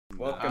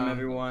Welcome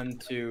everyone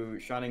to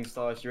Shining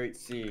Stars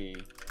UHC.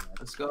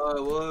 Let's go,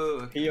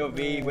 whoa!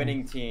 POV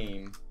winning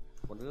team.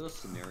 What are the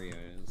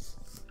scenarios?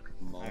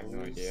 Moles, I have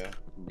no idea.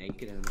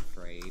 Naked and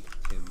afraid,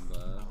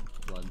 timber,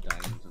 blood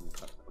diamonds, and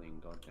cut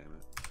clean. God damn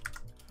it!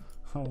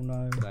 Oh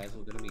no! Guys,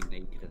 we're gonna be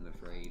naked and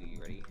afraid. Are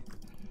you ready?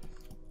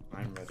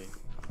 I'm ready.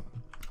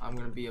 I'm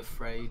gonna be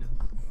afraid.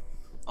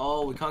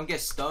 Oh, we can't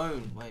get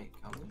stoned. Wait,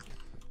 can we?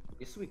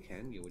 Yes, we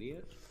can. You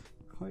idiot!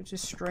 Oh, it's a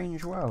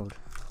strange world.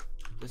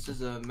 This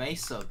is a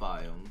mesa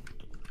biome.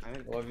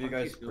 Well, have you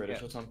guys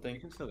British or something?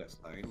 You can still get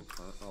stoned.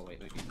 Oh wait,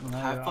 no, you can't. No,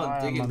 Have fun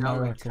I digging am down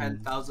like American.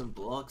 10,000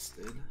 blocks,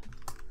 dude.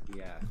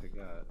 Yeah, I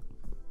forgot.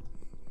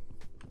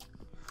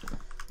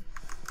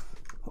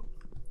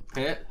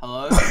 Pit,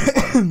 hello?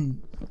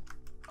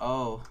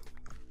 Oh.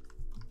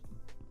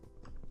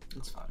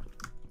 It's fine.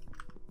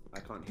 I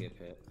can't hear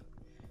Pit.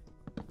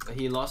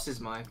 He lost his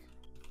mic.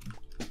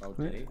 Oh,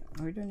 did he?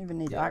 We don't even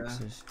need Yeah.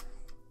 axes.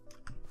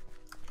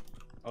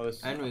 Oh,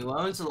 this Henry,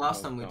 when was the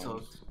last time we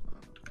talked?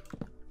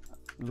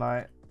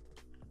 Like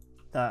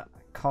that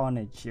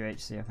Carnage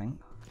UHC, I think.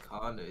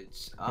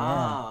 Carnage.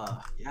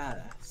 Ah,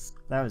 yes.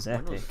 That was When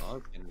epic. was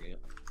ours, Henry?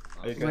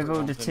 Are you guys With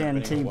all the confident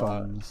of TNT winning or what?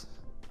 bombs.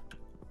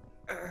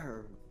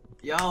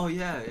 Yo,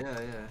 yeah.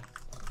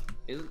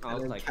 Isn't And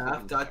ours then like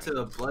Cav died to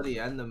the bloody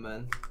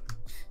Enderman.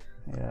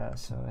 Yeah,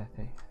 that's so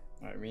epic.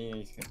 Alright, we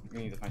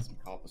need to find some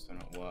cobblestone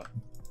at what?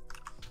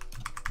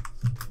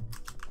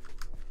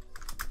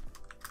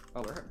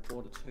 Oh, we're at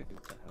 4 to 2.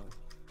 What the hell?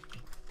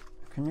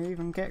 Can you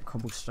even get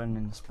cobblestone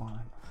in this biome?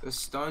 There's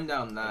stone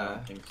down I there.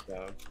 don't think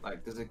so.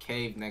 Like, there's a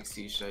cave next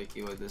to you,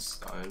 Shaky, with this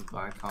stone, but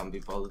I can't be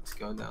bothered to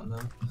go down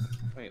there.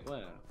 Wait,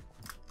 where?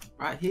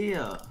 Right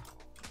here.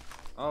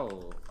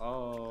 Oh,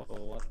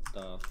 what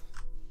the?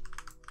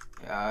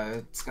 Yeah,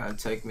 it's gonna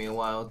take me a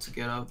while to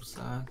get up,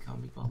 so I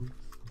can't be bothered.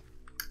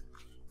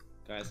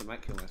 Guys, I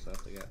might kill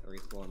myself to get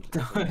respawned.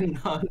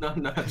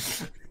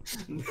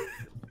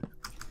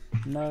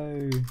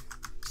 No. No.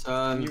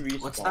 So, Can you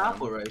what's the respawn?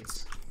 apple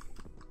rates?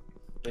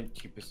 I think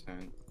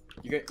 2%.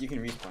 You can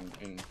respawn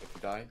in if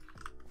you die.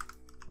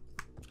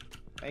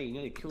 Hey, you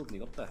nearly killed me.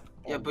 What the?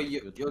 Yeah, Oh but my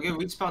you'll goodness. get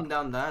respawn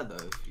down there though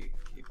if you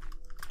keep.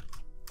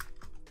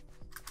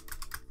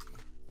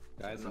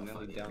 Guys, I'm not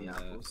nearly finding down any there.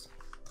 apples.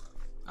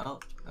 Oh,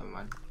 never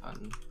mind.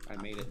 Fine. I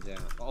made it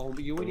down. Oh,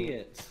 you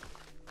idiot!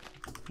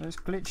 There's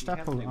glitched You have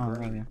apple. no Oh,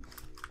 brain. yeah.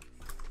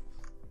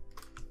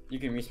 You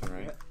can respawn,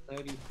 right?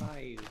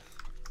 35.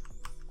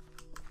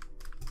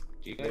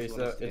 Do you guys Is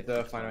want to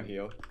the final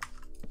heal?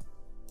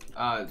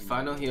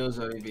 Final heal's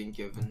already been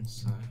given,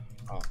 so.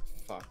 Oh,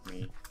 fuck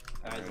me.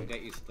 Guys, I'll Alright.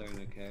 get you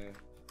stone, okay?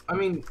 I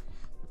mean,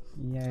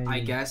 Yay. I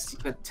guess you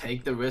could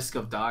take the risk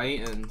of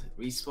dying and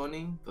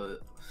respawning, but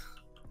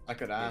I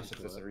could ask if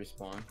do there's a it.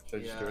 respawn.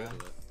 Should I just do Yeah. it?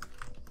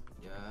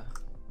 yeah.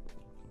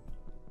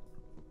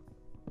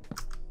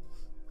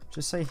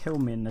 Just say heal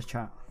me in the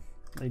chat.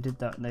 They did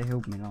that. They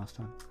healed me last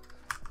time.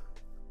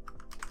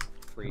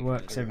 Free It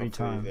works hit. every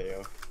Hopefully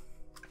time.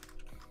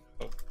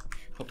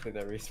 Hopefully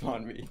they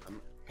respawn me.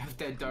 If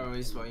they don't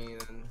respawn you,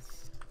 then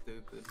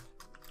stupid.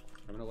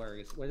 I'm gonna wear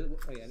his. Wait,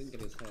 I didn't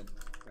get his head.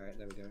 Alright,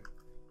 there we go.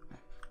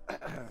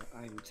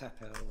 I'm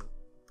Tapel.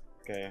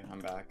 Okay, I'm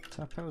back.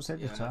 Tapel's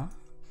editor.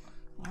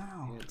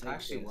 Wow. Yeah, take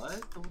Actually, this. what?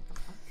 What the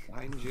fuck?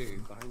 Behind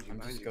you, behind you, I'm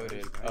behind just you, behind you,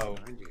 goated. behind you, Oh.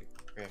 behind you.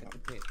 Okay. Get the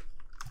pit.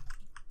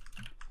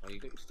 Oh, you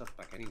got your stuff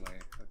back anyway.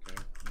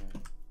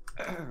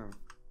 Okay.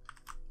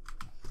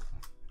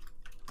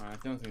 I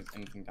don't think there's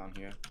anything down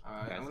here.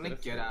 Alright, Guys, I'm gonna get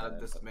a get free out of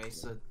bed, this but-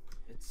 mesa.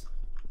 It's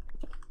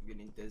I'm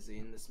getting dizzy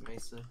in this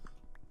mesa.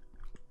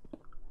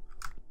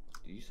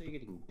 Did you say you're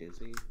getting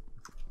dizzy?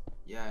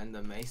 Yeah, in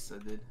the mesa,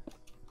 dude.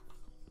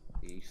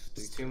 You It's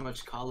stupid. too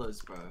much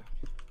colors, bro.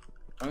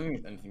 I don't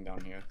think there's anything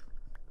down here.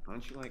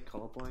 Aren't you like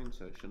colorblind,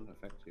 so it shouldn't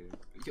affect you?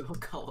 You're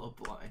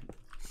colorblind.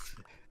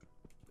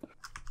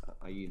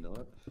 Are you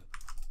not?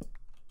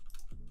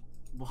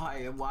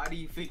 Why? Why do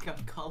you think I'm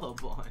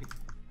colorblind?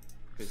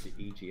 Because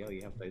you're EGL,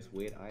 you have those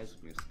weird eyes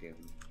on your skin.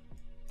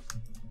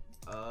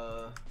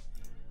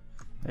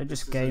 They're this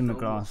just is a gamer normal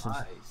glasses.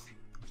 eyes.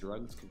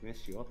 Drugs can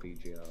mess you up,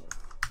 EGL.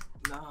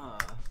 Nah.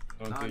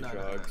 Don't No, do no, no,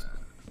 drugs. no, no.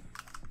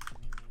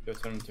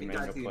 Just turn to You make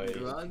guys a do play.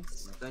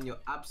 drugs? Then you're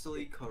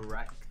absolutely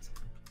correct.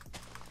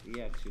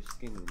 Yeah, 'cause your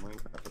skin in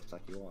Minecraft looks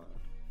like you are.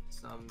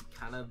 Some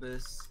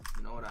cannabis,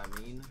 you know what I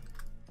mean?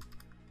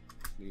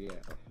 Yeah.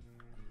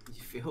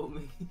 You feel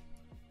me?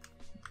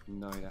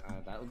 No,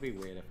 that would be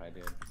weird if I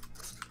did.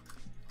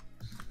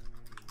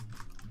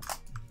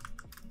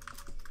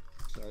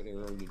 Sorry to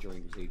ruin your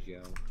dreams,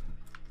 EGL.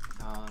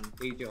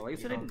 EGL, at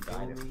least I you didn't don't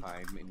die feel this me?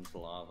 time into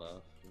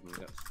lava when we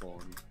got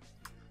spawned.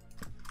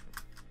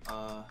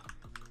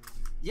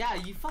 Yeah,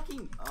 you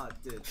fucking,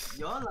 dude,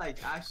 you're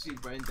like actually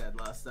brain dead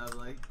last time,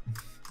 like,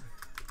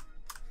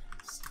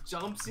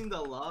 jumps in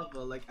the lava,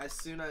 like, as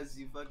soon as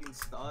you fucking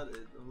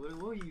started. What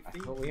were you I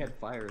thinking? thought we had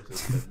fire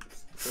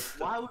resistance.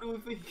 Why would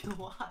we think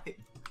why?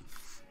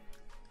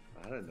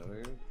 I don't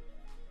know.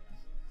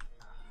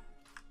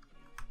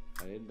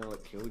 I didn't know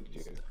it killed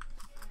you.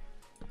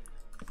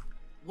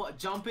 What,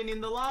 jumping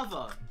in the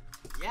lava?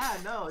 Yeah,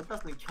 no, it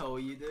doesn't kill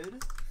you,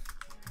 dude.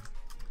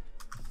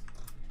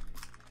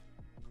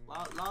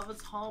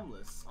 Lava's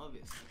harmless,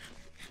 obviously.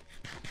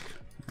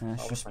 Yeah,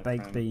 it's Oh, just my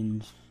baked friend.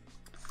 beans.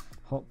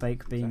 Hot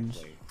baked beans.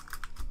 Exactly.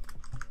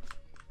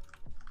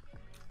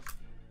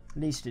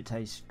 At least it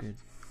tastes good.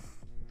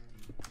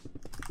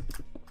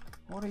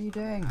 What are you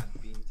doing?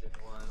 Add beans in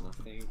one.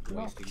 Nothing.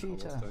 Not Wasting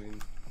cheater.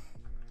 cobblestone.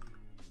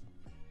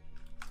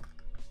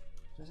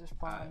 Does this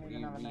part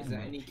even have a Is there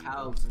name? any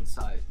cows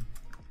inside?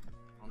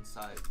 On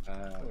site?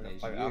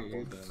 There's like you,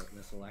 apples. but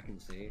that's all I can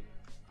see.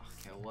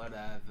 Okay,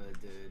 whatever,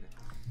 dude.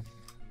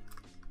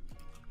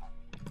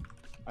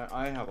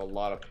 I have a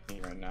lot of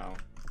pain right now.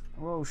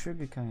 Whoa,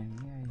 sugarcane,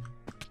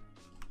 yay.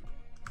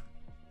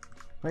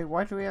 Wait,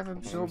 why do we have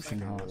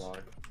absorption I'm hearts? log.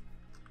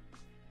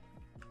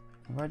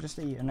 Have I just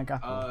eaten a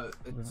gapple?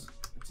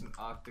 It's an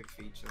Arctic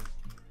feature.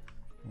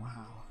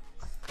 Wow.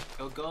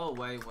 It'll go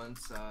away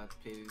once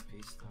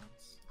PvP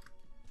starts.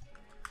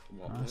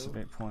 What? That's a will?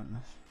 bit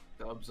pointless.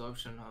 The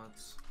absorption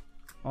hearts.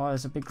 Oh,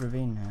 there's a big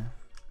ravine here.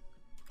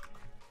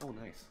 Oh,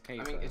 nice. I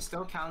Cave mean, there. it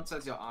still counts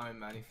as your Iron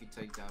Man if you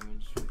take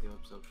damage with your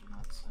absorption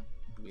hearts. So.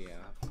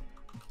 Yeah.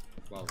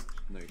 Well,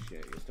 no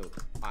shit. You're still.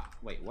 Ah,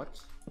 wait. What?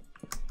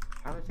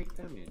 How did I take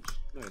damage?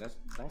 No, that's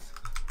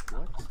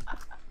what?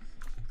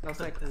 That's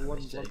like one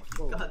block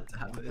full. God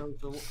damn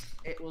it.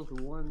 It was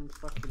one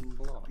fucking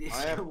block.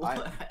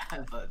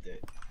 Whatever, dude.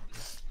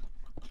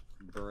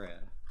 Bruh.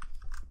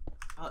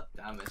 God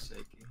damn it,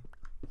 Shaky.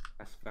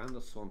 I found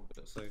a swamp, but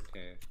it's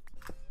okay.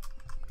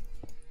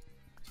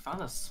 You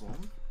found a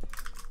swamp?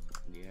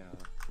 Yeah.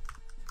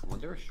 I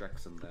wonder if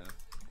Shrek's in there.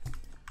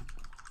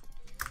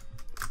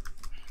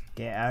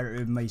 Get out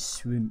of my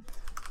swamp.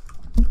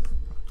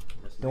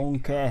 There's Don't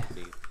care. cow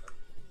deep.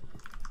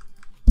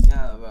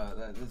 Yeah, bro.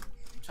 I'm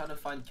trying to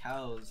find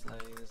cows.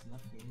 Like, there's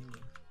nothing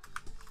here.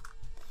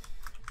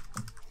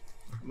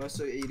 I'm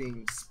also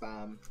eating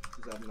spam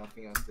because I have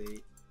nothing else to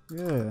eat.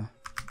 Yeah.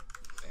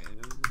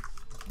 Damn.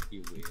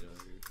 You weirdo.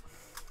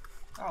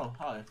 Oh,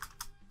 hi.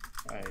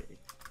 Alright.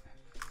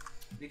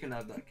 You can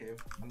have that cave.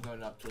 I'm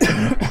going up to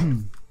it.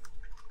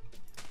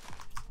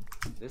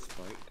 This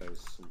boat goes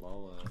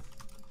slower.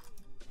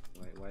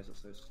 Wait, why is it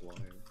so slow?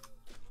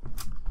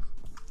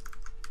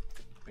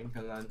 Benq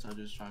and Lance are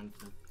just trying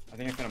to. I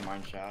think I found a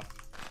mine shaft.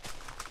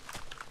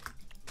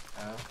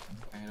 Oh,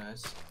 okay,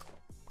 nice.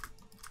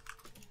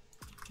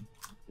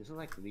 This is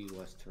like the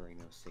worst terrain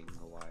I've seen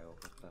in a while.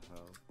 What the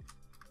hell?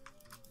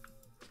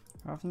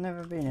 I've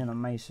never been in a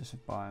Mesa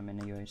biome in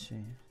the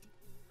UHC.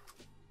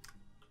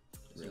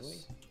 Really?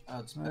 Oh,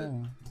 it's bad.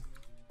 Oh.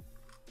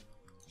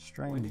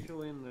 When Strange. did you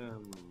win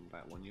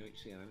that one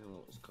UHC? I don't know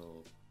what it was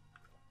called.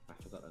 I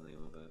forgot the name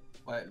of it.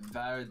 Wait,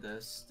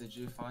 Varidus, did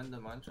you find the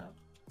mine trap?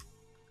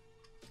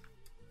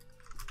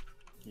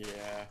 Yeah.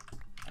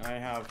 And I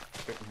have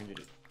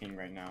 1500 ping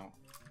right now.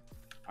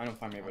 I don't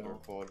find me able to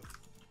record.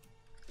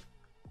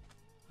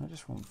 I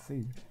just want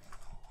food.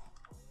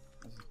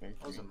 This is big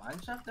Oh, there's a food. mine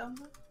trap down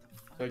there?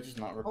 So I just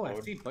not Oh, record.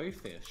 I see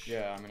bowfish.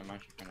 Yeah, I'm in a mine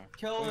shaft right now.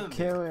 Kill him!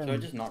 Kill So I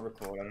him. just not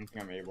record. I don't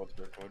think I'm able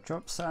to record.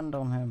 Drop sand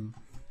on him.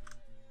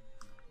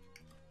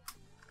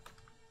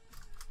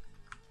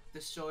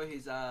 Destroy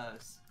his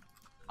ass.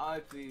 I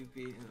PvP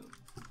him.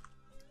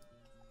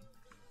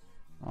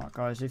 Alright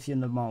guys, if you're in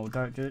the mole,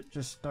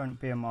 just don't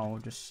be a mole,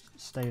 just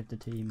stay with the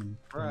team and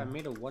Bro, I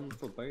made a one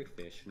for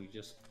bowfish and you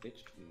just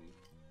ditched me.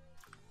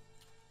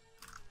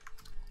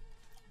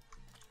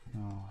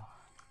 oh.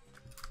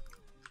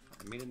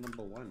 I made a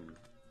number one.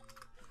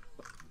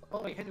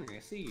 Oh wait, Henry, I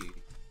see you.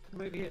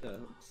 Come over here to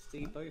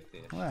see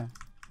bowfish. Where?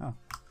 Oh.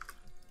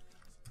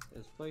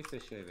 There's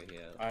bowfish over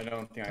here. I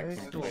don't think I Hey,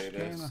 can this play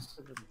this.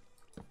 gamer.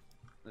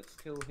 Let's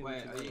kill him Wait,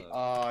 are together. you-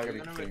 Oh, you're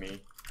You're gonna gonna kill re-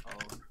 me.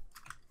 Oh.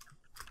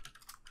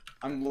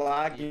 I'm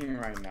lagging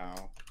right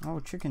now. Oh,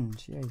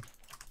 chickens, yay. Wait,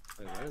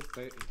 where has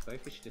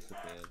bowfish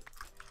disappeared?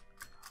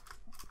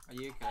 Are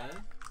you okay?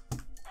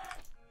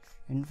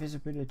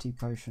 Invisibility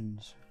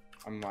potions.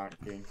 I'm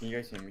lagging. Can you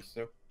guys hear me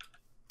still?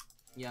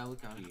 Yeah, we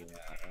can. Yeah.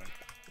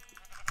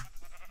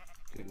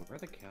 Dude, where are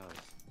the cows?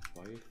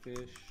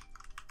 Bowfish.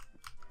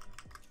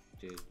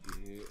 Did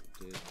we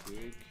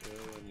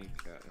kill any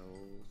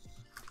cows?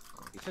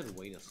 He said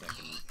wait a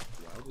second.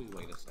 Why would we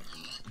wait a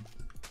second?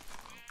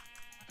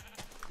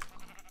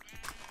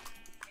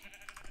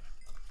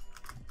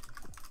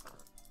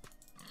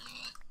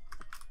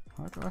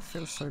 Why do I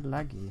feel so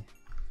laggy?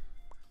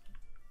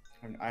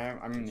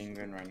 I'm in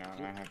England right now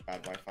and I have bad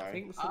I Wi-Fi.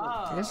 think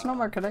It's not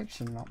my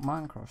connection, not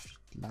Minecraft's just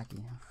laggy.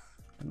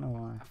 I don't know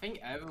why. I think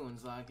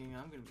everyone's lagging,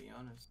 I'm gonna be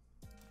honest.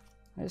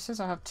 It says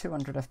I have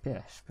 200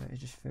 FPS, but it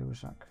just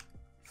feels like...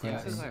 Yeah,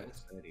 it says it's-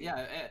 like 30.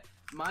 Yeah,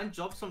 mine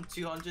drops from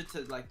 200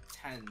 to like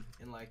 10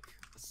 in like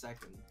a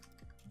second.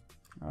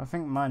 I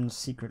think mine's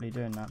secretly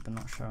doing that, but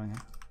not showing it.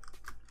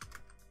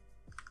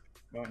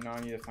 Well, now I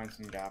need to find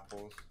some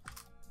gapples.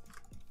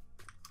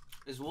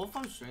 Is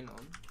Wolfram Strain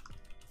on?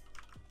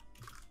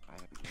 I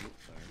don't think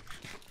so.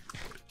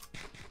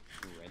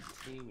 Red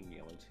team and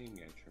yellow team,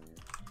 yeah, true.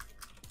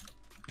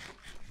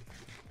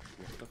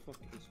 What the fuck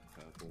is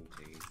purple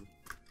team?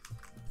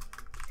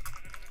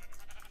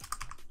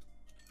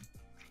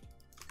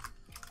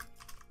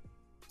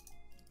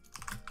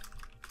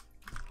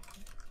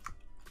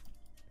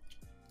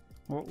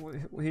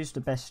 Who's the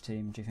best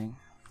team, do you think?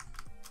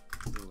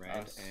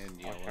 Red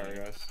and yellow.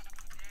 HyperX.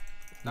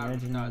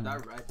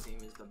 That red team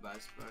is the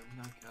best, bro.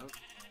 No cap.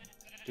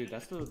 Dude,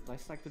 that's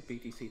like the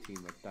BTC team,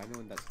 like Dino,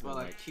 and that's Well,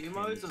 like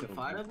Q-mode's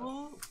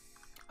unfightable.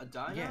 A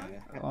Dino. Yeah.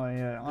 Oh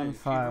yeah, Dude,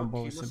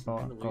 unfireable Q-Mod is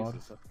about never God.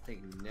 loses, that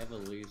thing never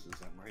loses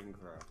at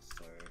Minecraft,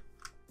 so.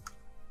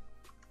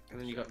 And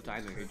then you got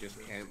Dino who just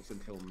camps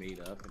until meet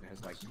up and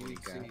has like 20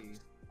 gaps.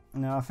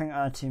 No, I think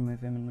our team with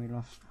him and we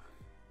lost.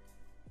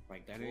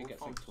 Like Dino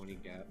gets like 20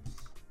 gaps.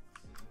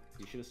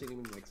 You should have seen him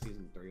in like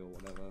season 3 or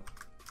whatever.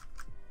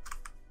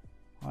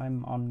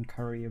 I'm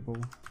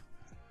uncurryable.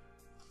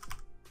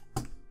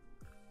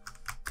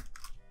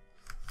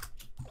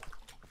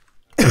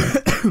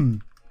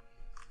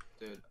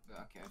 Dude,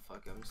 okay,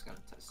 fuck it. I'm just gonna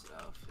test it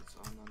out if it's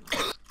on or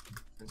not.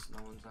 Since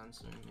no one's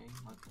answering me,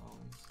 like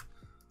always.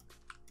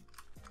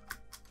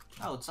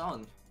 Oh, it's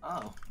on.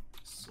 Oh,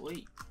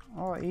 sweet.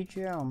 Oh,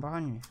 EGL, I'm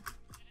behind you.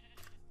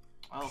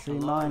 Oh, Should we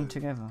hello. mine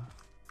together?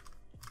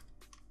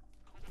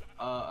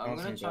 I'm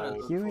gonna try to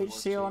look for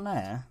UHC more on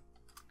air?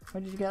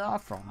 Where did you get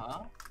that from?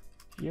 Huh?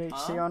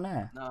 UHC on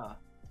air? Nah.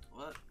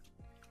 What?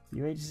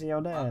 UHC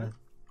on air? You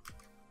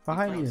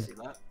Behind can't you. see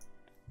that.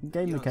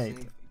 Gamer You don't Cape.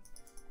 see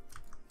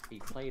He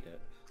played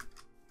it.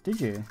 Did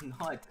you? anything.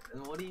 No, I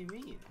didn't. What do you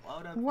mean? Why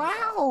would I play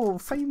Wow!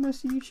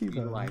 Famous You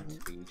YouTuber. lied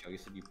to me, Joe. You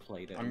said you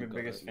played it. I'm and your you got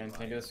biggest it, fan. you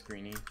Can I get a lied.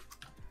 screenie?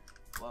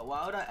 that?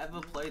 Why would I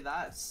ever play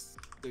that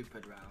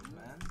stupid round,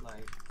 man?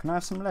 Like, Can I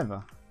have some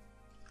leather?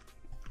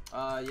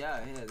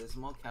 yeah, here, there's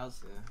more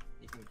cows here.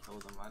 You can kill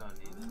them, I don't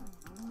need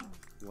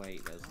it.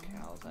 Wait, there's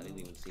cows. I didn't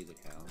even see the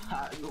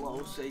cows.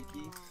 Lol,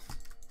 shaky.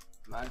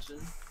 Imagine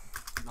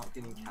not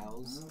getting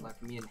cows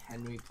like me and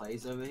Henry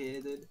plays over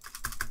here, dude.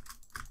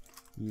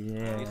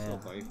 I saw Yeah.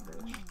 both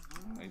fish.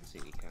 I didn't see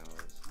any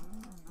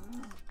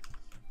cows.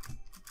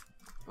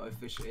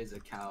 Bowfish is a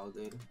cow,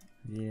 dude.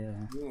 Yeah.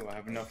 Ooh, I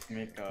have enough to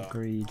make a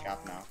Agreed.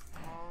 cap now.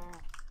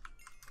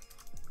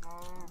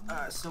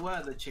 Alright, so where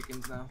are the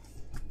chickens now?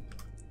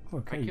 I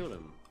Okay. killed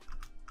him.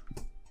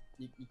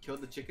 You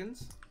killed the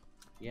chickens?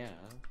 Yeah.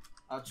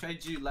 I'll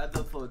trade you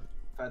leather for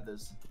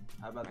feathers.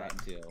 How about that?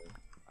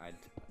 I'd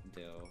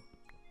deal.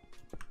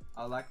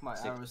 I like my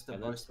 6 arrows the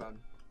feathers? most, man.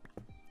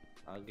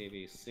 I'll give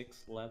you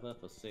 6 leather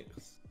for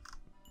 6.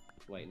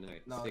 Wait, no.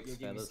 No, 6 you'll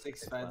give me feathers, 6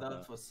 6 feather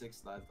leather. for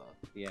 6 leather.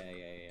 Yeah.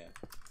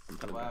 I'm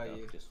coming Where back are up.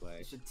 you? Just wait.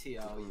 You should I'm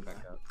TL coming you,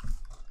 back bro. up.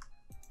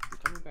 I'm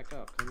coming back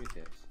up. Come here,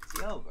 tips.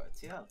 TL, bro,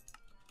 TL.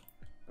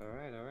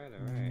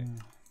 Alright.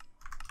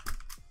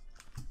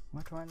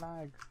 Why do I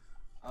lag?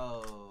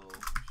 Oh,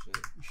 shit.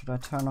 Should I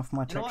turn off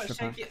my You know what,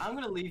 texture pack? Shaky? I'm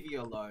gonna leave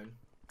you alone.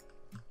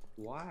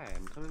 Why?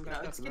 I'm coming You back know,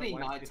 up. it's I'm not getting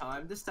waiting. night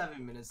time. There's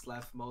 7 minutes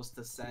left, most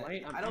to say.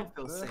 Wait, I'm I don't at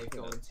feel safe surface.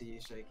 going to you,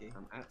 Shaky.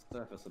 I'm at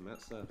surface. I'm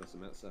at surface.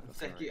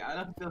 Shaky, Alright.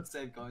 I don't feel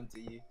safe going to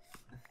you.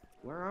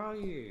 Where are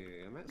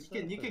you? I'm at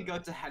surface. You can go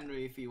to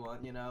Henry if you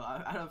want, you know.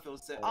 I don't feel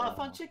safe. Oh, I Oh.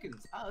 found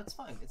chickens. Oh, it's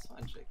fine,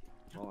 Shaky.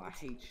 Oh, I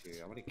hate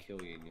you. I want to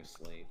kill you in your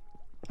sleep.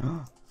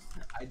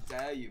 I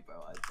dare you,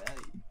 bro. I dare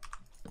you.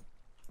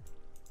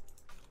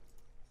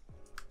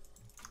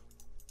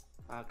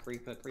 Ah,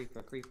 creeper,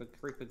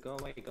 go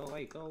away.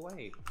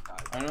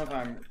 I don't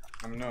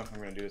know if I'm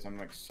gonna do this. I'm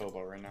like so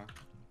low right now.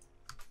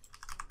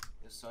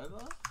 You're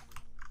sober?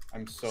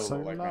 I'm so So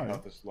low. Like my low?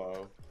 health is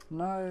low.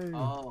 No.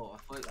 Oh,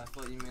 I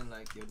thought you meant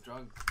like you're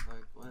drunk.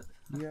 Like what?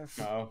 Yeah.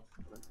 No.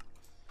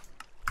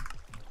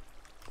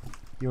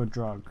 You're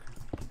drug.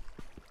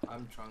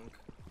 I'm drunk.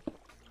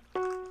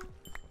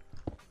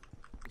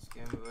 This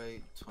game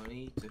rate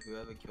 20 to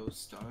whoever kills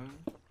Stone.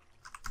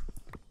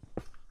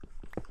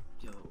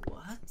 Yo,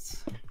 what?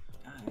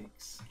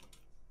 Yikes.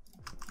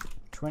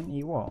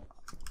 20 what?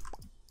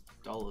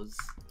 Dollars.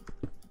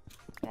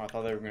 Oh, I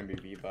thought they were gonna be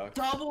V-Bucks.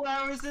 Double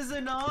arrows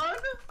isn't on?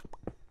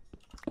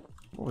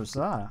 What was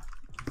that?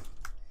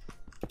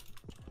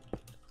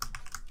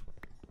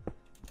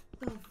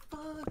 The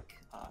fuck?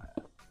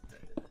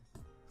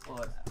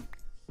 What?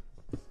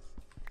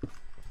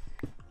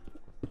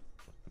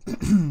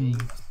 Being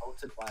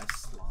assaulted by a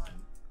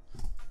slime.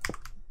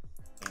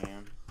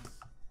 Damn.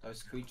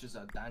 Those creatures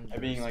are dangerous. I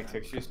being like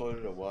man. texture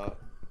loaded or what?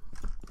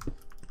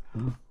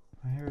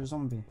 I hear a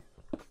zombie.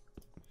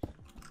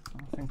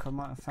 I think I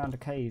might have found a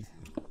cave.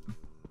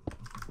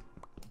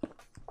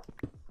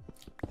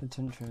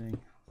 Potentially.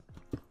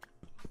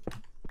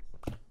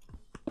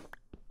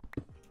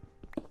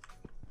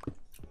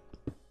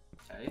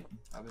 Okay,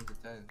 I'm into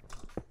 10.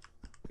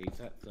 He's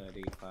at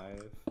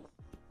 35.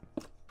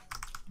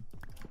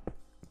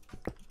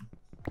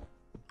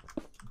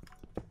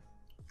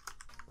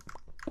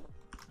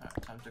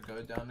 Alright, time to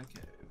go down the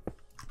cave.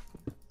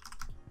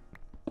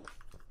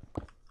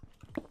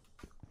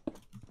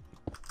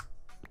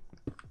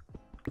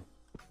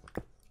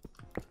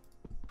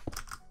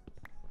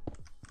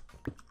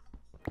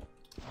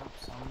 Oh,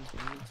 someone's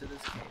been into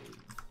this cave.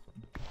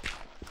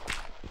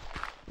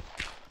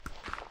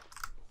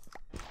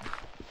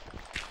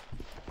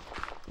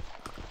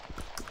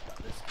 Got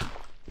this cave.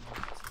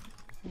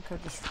 I think I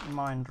just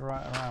mined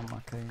right around my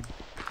cave.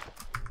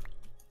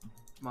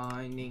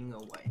 Mining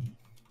away.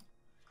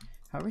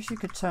 I wish you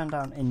could turn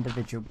down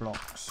individual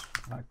blocks,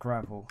 like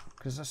gravel,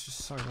 because that's just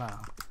so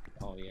loud.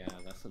 Oh yeah,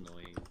 that's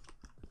annoying.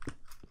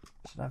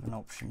 Should have an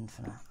option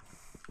for that.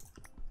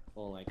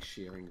 Or like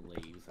shearing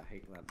leaves, I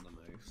hate that the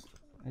most.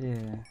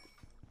 Yeah.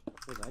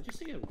 Wait, did I just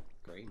see a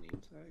grey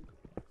name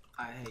tag?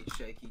 I hate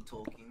Shaky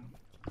talking.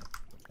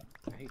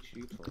 I hate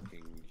you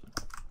talking.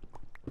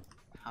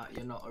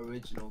 You're not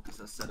original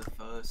because I said it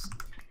first.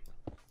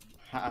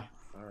 Ha.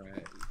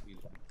 Alright, you,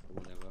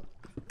 whatever.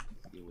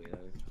 You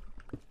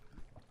weirdo.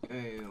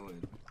 Hey,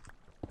 wait.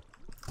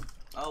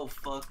 Oh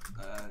fuck,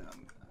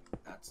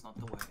 that's not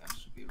the way I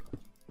should be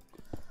running.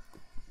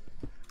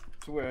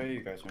 So where are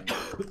you guys right now?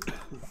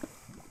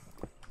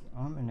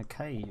 I'm in a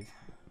cave,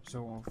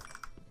 sort of.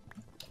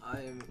 I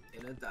am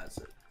in a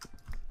desert.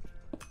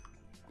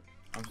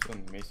 I'm still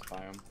in the Mesa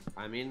biome.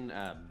 I'm in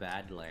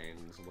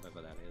Badlands,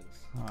 whatever that is.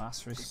 Oh, that's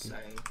Just risky.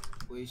 saying,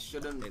 we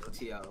shouldn't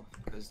TL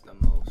because the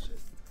mole shit.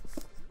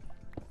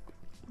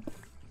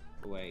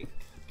 Wait,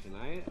 can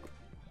I?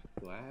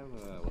 Do I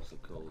have what's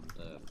it called?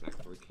 The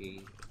macro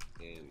key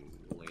in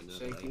Lena?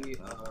 Shaky,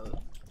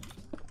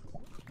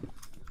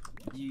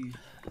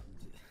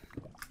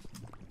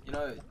 you know,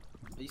 are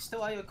you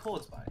still at your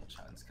chords by any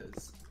chance?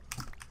 Because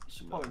you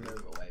should probably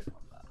move away from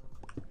that.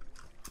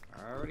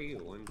 I already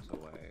went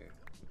away.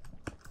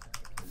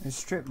 There's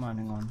strip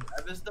mining on.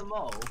 Where's the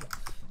mole?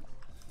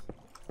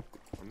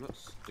 I'm not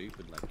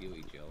stupid like you,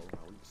 Jill.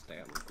 I want to stay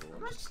at my I'm not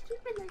chords.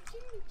 stupid like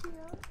you,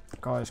 Jill.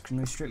 Guys, can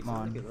we strip You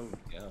sound mine? like a little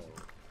girl.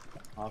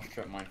 I'll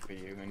strip mine for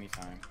you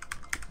anytime.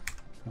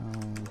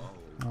 Whoa.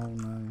 Oh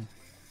no.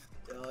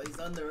 Yo, he's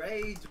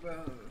underage,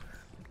 bro.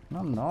 No,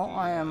 I'm not.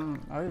 I am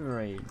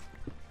overage.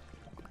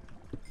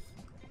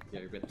 Yeah,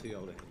 you're a bit too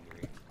old,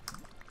 Henry.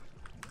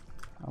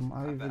 I'm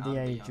I over bet the I'm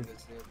age of.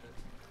 youngest here,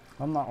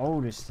 I'm the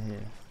oldest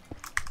here.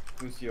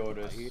 Who's the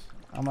oldest?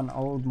 I'm an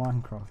old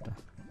Minecrafter.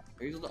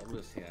 Who's the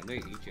oldest here? I know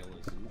you, Jill,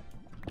 isn't.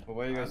 Well,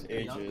 what are you but guys' I'm the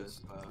ages?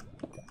 youngest, bro.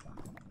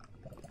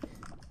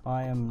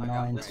 I am Like,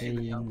 I'm literally the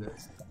 19.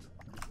 youngest.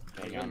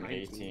 Dang, You're I'm 19,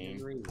 18.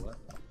 Henry, what?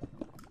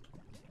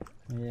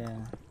 Yeah.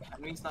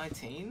 Henry's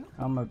 19?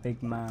 I'm a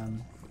big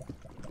man.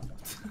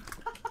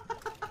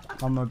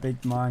 I'm a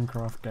big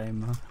Minecraft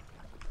gamer.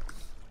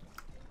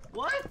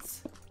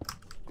 What?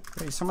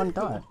 Wait, someone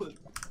died.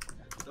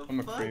 The I'm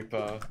a fuck?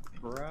 creeper.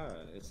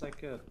 Bruh, it's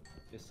like a.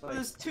 It's like.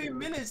 There's 2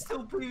 minutes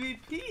till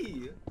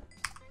PvP.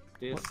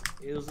 This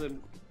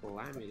isn't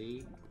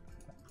calamity.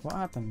 What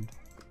happened?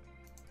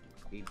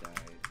 He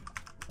died.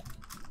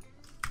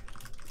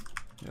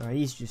 Oh,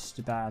 he's just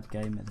a bad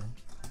gamer then.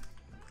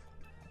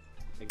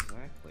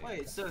 Exactly.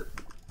 Wait, so.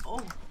 Oh.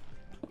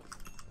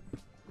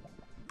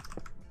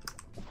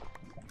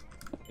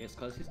 It's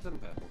because he's done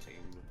purple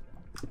team.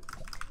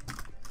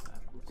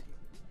 Purple team.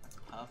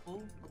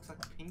 Purple? Looks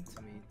like pink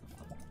to me. The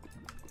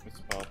fuck? It's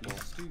purple.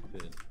 He's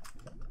stupid.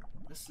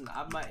 Listen, I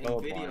have my Oh,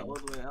 Nvidia fine. all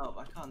the way up.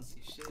 I can't see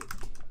shit.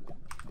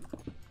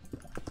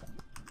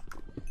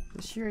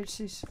 This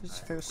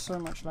UHC feels so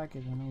much like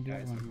it than all the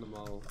Guys, other I'm ones. the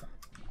mole.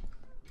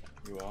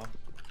 You are?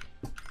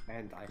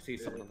 And I see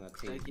someone on that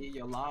team. Shaky,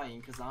 you're lying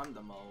because I'm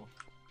the mole.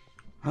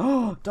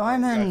 Oh, That's a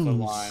diamonds!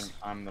 line.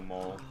 I'm the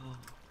mole.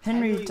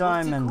 Henry what's it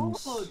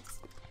diamonds. called?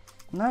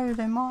 No,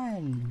 they're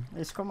mine.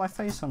 It's got my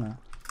face on it.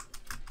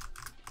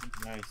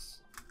 Nice.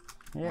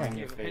 Yeah. Mine.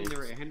 Your face.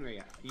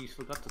 Henry, you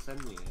forgot to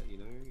send me it, you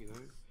know?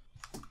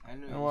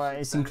 Henry, Well, you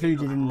it's should send me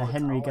included the in the chords.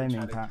 Henry I won't gaming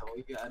try to pack.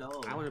 kill you at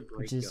all. I want to break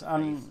Which is your face,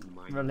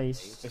 mine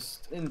unreleased. face. This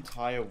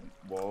entire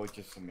world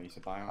just a Mesa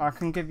biome. I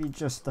can give you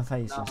just the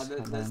faces. No,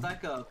 and there's then-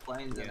 like a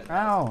planes and a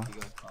Ow. desert if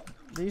you go up.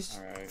 These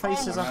Alright.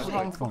 faces Oh, are that's like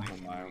harmful.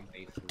 fine.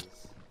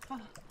 Faces.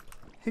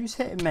 Who's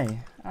hitting me?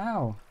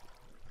 Ow.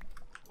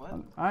 What?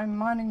 I'm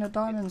mining the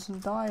diamonds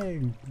and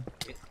dying.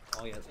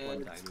 Oh yeah, it's blood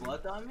It's diamond.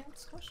 blood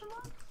diamonds? Question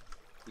mark?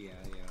 Yeah,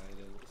 it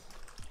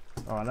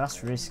is. Oh,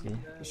 that's risky.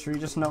 Should we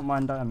just not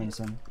mine diamonds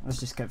then? Let's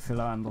just get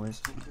full iron,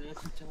 boys.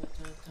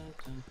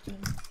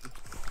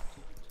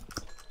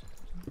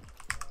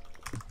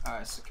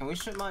 Alright, so can we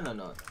shoot mine or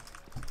not?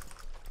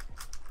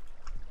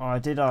 Oh, I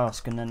did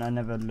ask and then I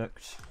never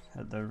looked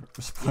at the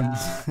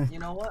response. Yeah, you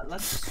know what?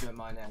 Let's just shoot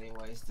mine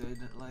anyways, dude.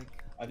 Like,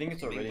 I think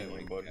it's already I think in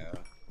they bud.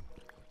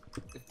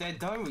 would, if they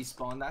don't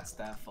respawn, that's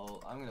their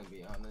fault. I'm gonna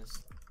be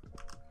honest.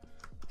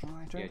 I Yeah,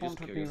 don't just want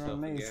to kill be yourself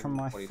removed again, from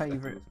my 20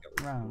 favourite seconds,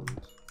 get round.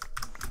 respawned.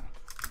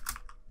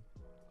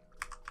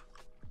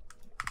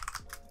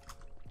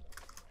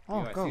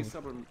 Oh, Yo, I gold. see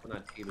someone on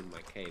that team in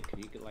my cave. Can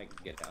you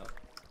get out?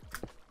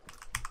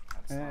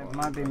 That's It not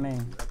might be me.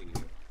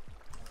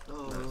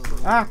 Oh.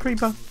 Ah,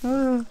 creeper!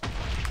 Oh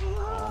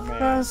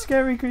man.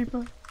 Scary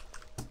creeper!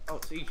 Oh,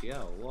 it's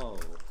EGL. Whoa.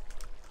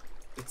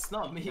 It's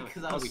not me No,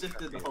 because I was probably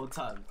shifted the capping. whole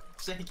time.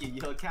 Shaky,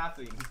 you're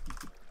capping.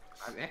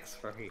 I'm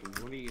X-raying.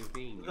 What do you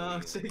mean? you No,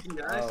 idiot? Shaky,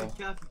 you're actually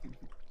capping.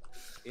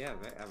 Yeah,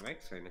 I'm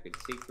X-raying. I can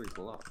see through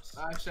blocks.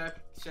 Alright,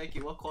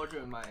 Shaky, what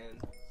quadrant am I in?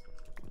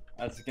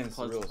 That's against the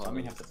Close rules. I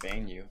may close. have to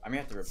ban you. I may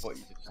have to report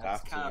you to the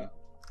That's staff team. cap.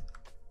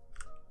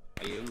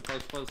 Are you in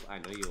close? I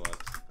know you are.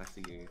 I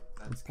see you.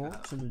 That's Report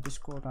cap. to the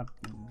Discord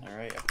admin.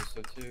 Alright,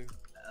 episode 2.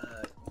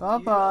 Bye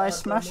bye. the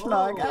Smash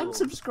like and mole.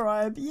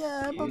 subscribe.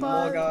 Yeah. You Bye are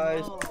bye. the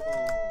guys. mole.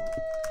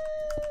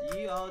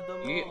 You are the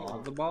mole. You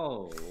are the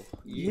ball.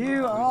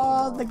 You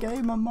are the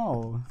gamer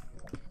mole.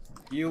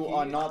 You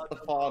are not the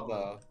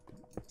father.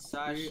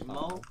 Sash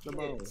mole the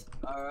mole. kit.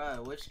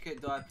 Alright, which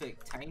kit do I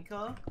pick?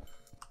 Tanker?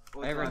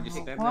 Or do Everyone, I just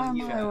pick- spam Why that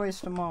in am I chat.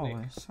 always the mole?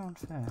 Nick. It's so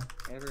unfair.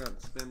 Everyone,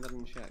 spam that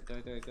in chat. Go,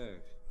 go, go.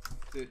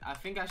 Dude, I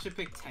think I should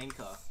pick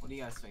Tanker. What do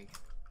you guys think?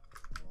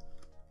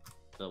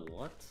 The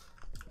what?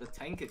 The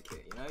Tanker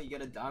kit, you know? You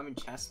get a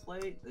diamond chest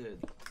plate?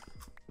 Dude.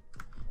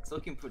 It's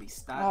looking pretty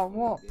stacked. Oh, for me,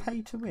 what? dude.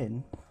 Pay to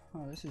win?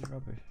 Oh, this is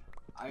rubbish.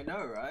 I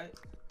know, right?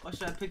 Or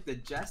should I pick the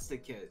Jester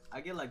kit? I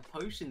get like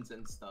potions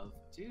and stuff.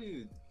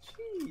 Dude,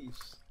 jeez.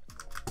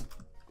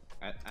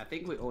 I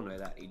think we all know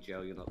that,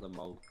 EJL, you're not the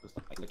mole. Just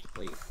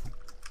literally.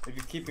 If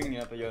you're keeping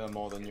it up that you're the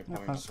mole, then you're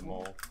probably not the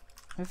mole.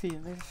 If you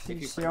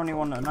he's play the only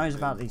one that knows Fortnite,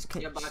 about these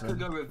Yeah, kits, but I could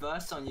go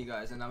reverse on you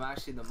guys and I'm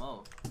actually the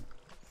mole.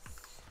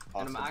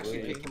 And I'm actually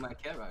Possibly. picking my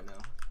kit right now.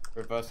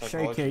 Reverse Shaky,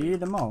 are psychology. you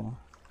the mole?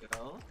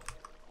 Yo.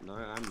 No,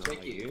 I'm not.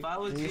 Shaky, You? if I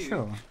was Are you you,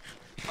 sure?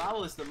 if I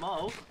was the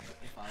mole,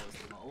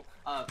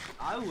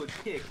 I would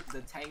pick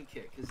the tank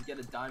kit because you get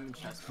a diamond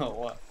chest. Oh,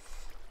 what?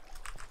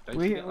 Don't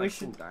We- you get we like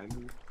should- some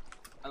diamond?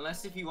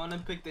 Unless if you want to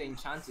pick the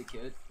enchanter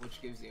kit,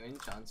 which gives you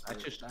enchants.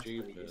 That's but just pretty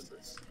stupid.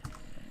 useless.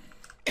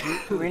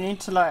 We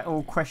need to like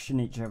all question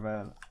each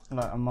other,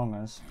 like among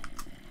us,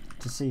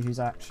 to see who's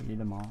actually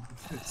the mole.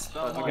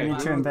 Spell Okay, need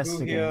to mole.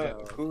 investigate.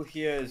 Who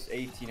here is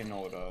 18 and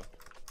older?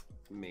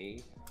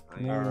 Me?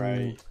 Me.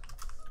 Alright.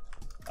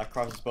 That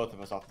crosses both of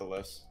us off the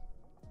list.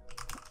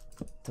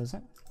 Does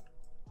it?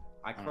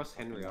 I cross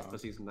don't Henry off know.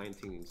 because he's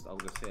 19 and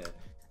oldest here.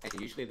 And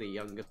usually the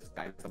youngest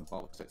guy is the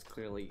mole, so it's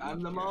clearly.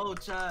 I'm the EVGA. mole,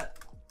 chat.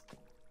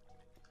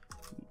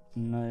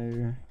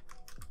 No.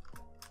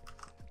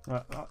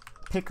 Right,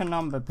 pick a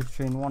number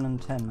between 1 and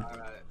 10.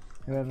 Alright.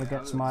 Whoever Okay,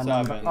 gets I'm my gonna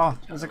number. seven. Oh,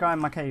 there's a guy in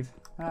my cave.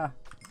 Ah,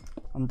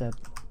 I'm dead.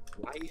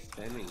 Why are you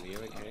spamming? Are you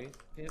okay?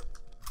 Yep.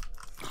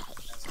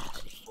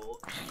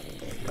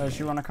 Guys,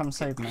 you wanna come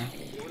save me?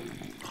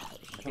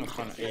 I'm trying to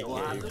find an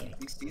What AK. happened?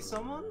 You see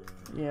someone?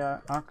 Yeah,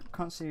 I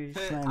can't see whose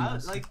Hey, name I,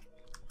 is. like,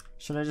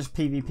 Should I just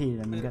PvP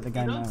them and get the you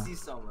game don't over? see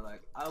someone,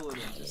 like, I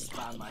wouldn't just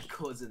spam my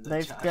codes in the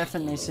They've chat.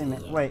 definitely seen me.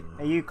 Wait,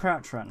 are you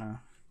crouched right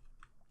now?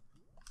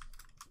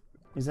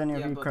 Is any of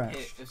Yeah, you but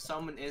crouched? if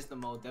someone is the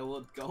mole, they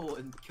will go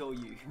and kill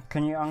you.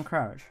 Can you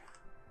uncrouch?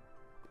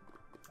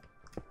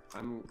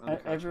 I'm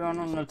Everyone crouching.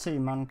 on the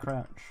team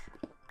uncrouch.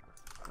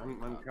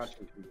 I'm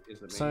crouching. Is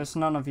it me? So it's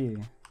none of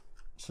you.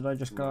 Should I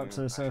just go No, up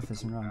to the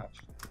surface and run?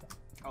 crouched.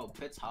 Oh,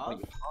 Pit's Oh, half?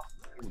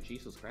 you're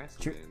Jesus Christ,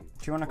 Do, man. do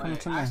you want to come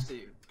Wait, to me?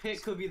 actually,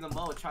 Pit could be the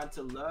mole trying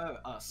to lure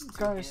us to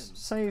Guys, him.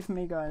 save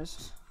me,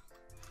 guys.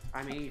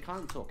 I mean, you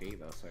can't talk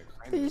either, so.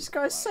 These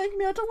guys save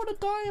me, I don't want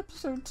to die,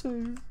 episode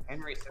 2.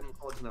 Henry, send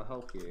cords and I'll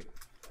help you.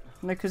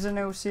 Because then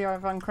he'll see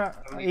I've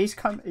uncrouched. He's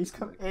come,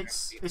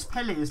 it's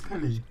Pelly, it's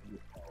Pelly.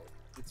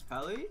 It's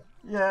Pelly?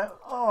 Yeah,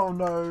 oh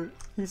no.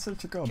 He's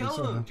such a god. Kill as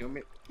him. well. Do you want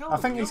me? Kill I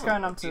him, think he's kill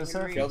going him. up to the Henry,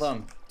 surface. Kill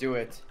them. Do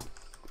it.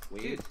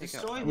 Will you Dude, take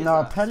destroy out? his No,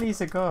 ass.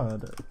 Pelly's a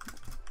god.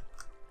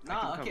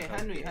 Nah, I can okay,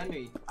 come help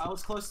Henry, you. I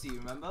was close to you,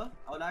 remember?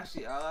 I would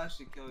actually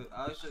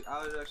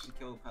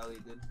kill Pelly,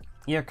 dude.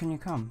 Yeah, can you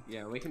come?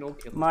 Yeah, we can all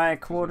kill him. My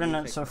Because when you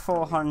coordinates take are out-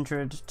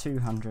 400,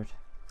 200.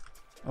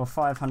 Or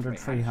 500, Wait,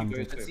 how did you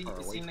go 300. so Is he- far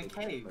is away he in the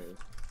from cave? place?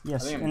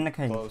 Yes, I think in I'm the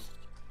cave. close.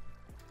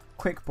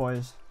 Quick,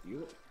 boys.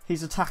 You?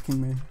 He's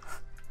attacking me.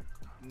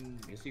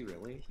 Is he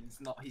really? He's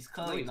No,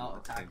 clearly he's not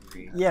not, attacking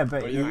Henry. me. Yeah,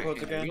 but What are you he- called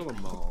again? You're the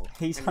mole.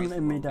 He's Henry's hunting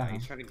the me mole guy. down.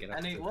 He's trying to get us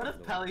Henry, to what the if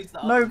door. Pelly's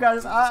the No, other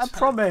guys, one? I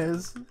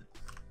promise.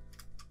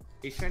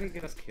 He's trying to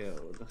get us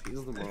killed.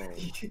 He's the mole.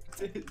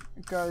 Dude.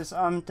 Guys,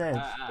 I'm dead.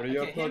 What are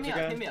your okay, hear codes me out,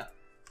 again? hear me out.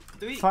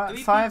 Three 500,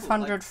 people,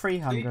 like,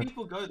 300. 3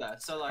 people go there,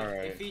 so like,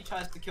 Alright. if he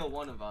tries to kill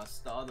one of us,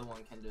 the other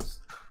one can just...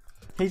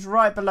 He's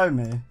right below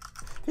me.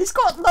 He's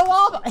got no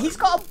armor. He's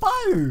got a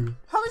bow.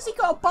 How has he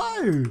got a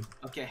bow?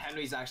 Okay,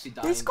 Henry's actually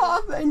dying. He's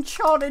got an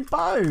enchanted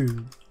bow.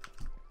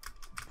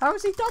 How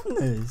has he done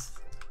this?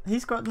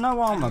 He's got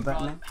no armor, Henry,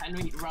 but run,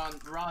 Henry,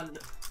 run.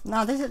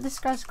 no, this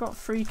guy's got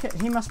free kit.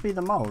 He must be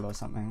the mole or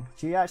something.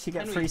 Do you actually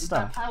get Henry, free is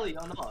stuff? that Pelly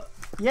or not?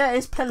 Yeah,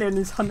 it's Pelly and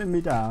he's hunting me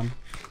down.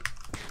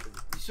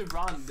 You should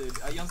run, dude.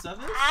 Are you on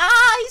servers?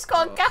 Ah, he's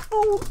got a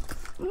gaffle.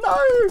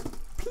 No,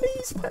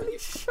 please, Pelly,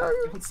 show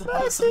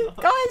mercy,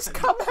 guys,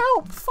 come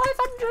help.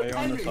 500, Are you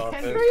on the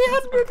surface?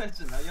 300.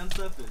 Question, are you on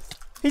surface?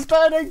 He's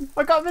burning.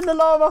 I got him in the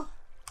lava.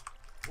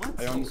 What?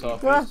 Are you on the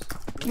Yeah.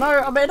 surface? No,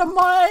 I'm in a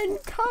mine.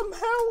 Come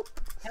help.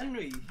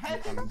 Henry,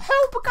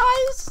 Help,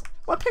 guys.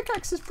 My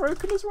pickaxe is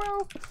broken as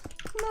well.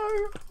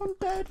 No, I'm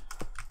dead.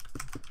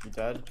 You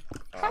dead?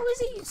 How is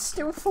he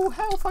still full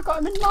health? I got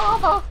him in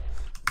lava.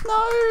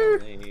 No,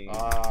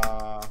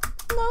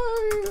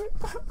 no.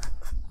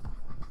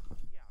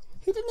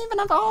 He didn't even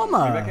have Maybe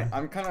I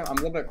armor. can- I'm a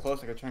little bit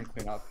close. I could try and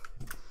clean up.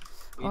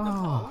 We the Oh.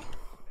 mole?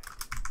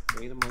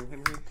 Are you the mole,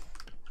 Henry?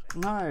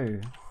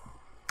 No.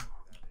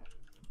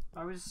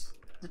 I was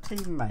the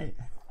teammate.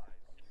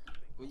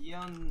 Were you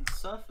on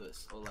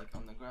surface or like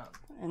on the ground?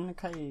 In the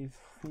cave.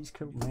 He's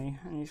killed me,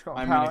 and he's got a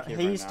I'm in a power. cave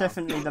He's right now.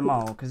 definitely the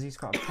mole because he's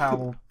got a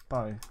power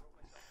bow.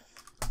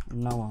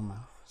 No armor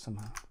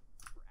somehow.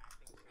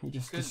 He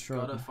just Good,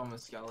 destroyed got me. it from a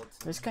skeleton.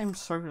 This game's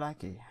so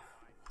laggy.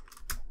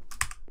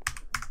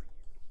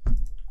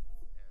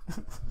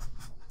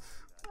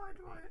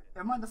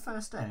 Am I the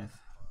first death?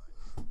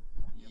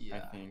 Yeah.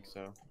 I think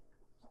so.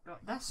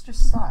 That's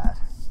just sad.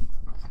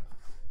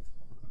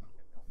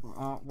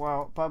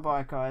 Well, bye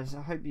bye guys.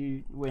 I hope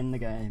you win the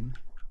game.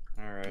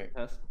 Alright.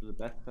 The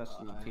best person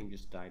on the team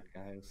just died,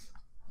 guys.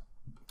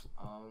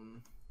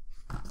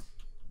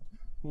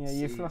 Yeah,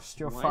 you've lost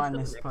your Why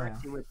finest is the player.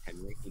 team with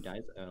Henry? He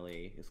dies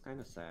early. It's kind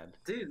of sad.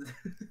 Dude.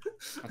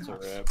 That's a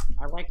rip.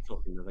 I like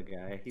talking to the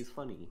guy. He's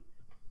funny.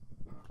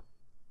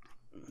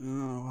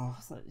 No,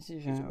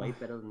 He's way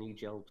better than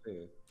EGL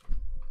too.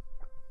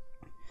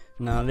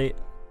 No,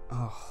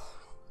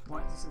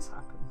 why does this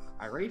happen?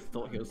 I really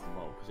thought he was the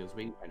mole because he was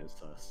being kind of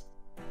sus.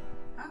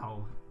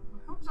 How?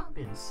 How's that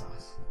being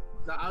sus?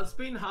 I was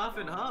being half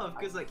and half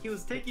because like he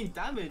was taking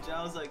damage.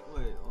 I was like,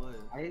 wait, what?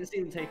 I didn't see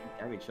him taking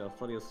damage, so I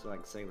thought he was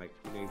like saying like,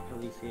 you know,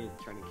 police here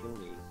trying to kill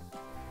me.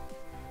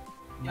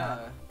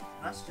 Yeah.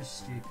 That's just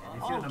stupid.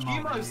 If Oh, you're the mole,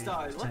 Chemo you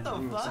died. What the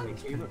pretend- fuck? Saying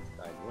he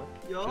died,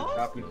 what? Yo. Just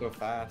dropping so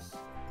fast.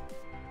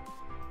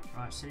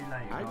 Right, see you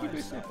later. How'd you be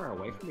guys. so far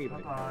away from me? Bye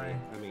Like, bye.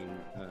 I mean,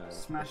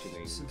 Smash what's your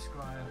name?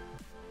 subscribe.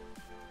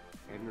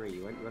 Henry,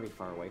 you went really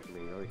far away from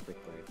me really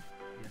quickly.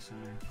 Yes,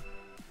 I know.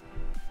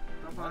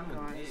 Bye bye, One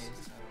with me, guys.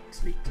 so-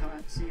 Sleep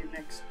tight. See you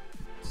next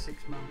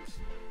 6 months.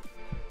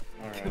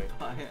 Alright.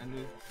 Goodbye,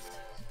 Andrew.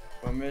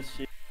 We'll miss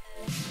you.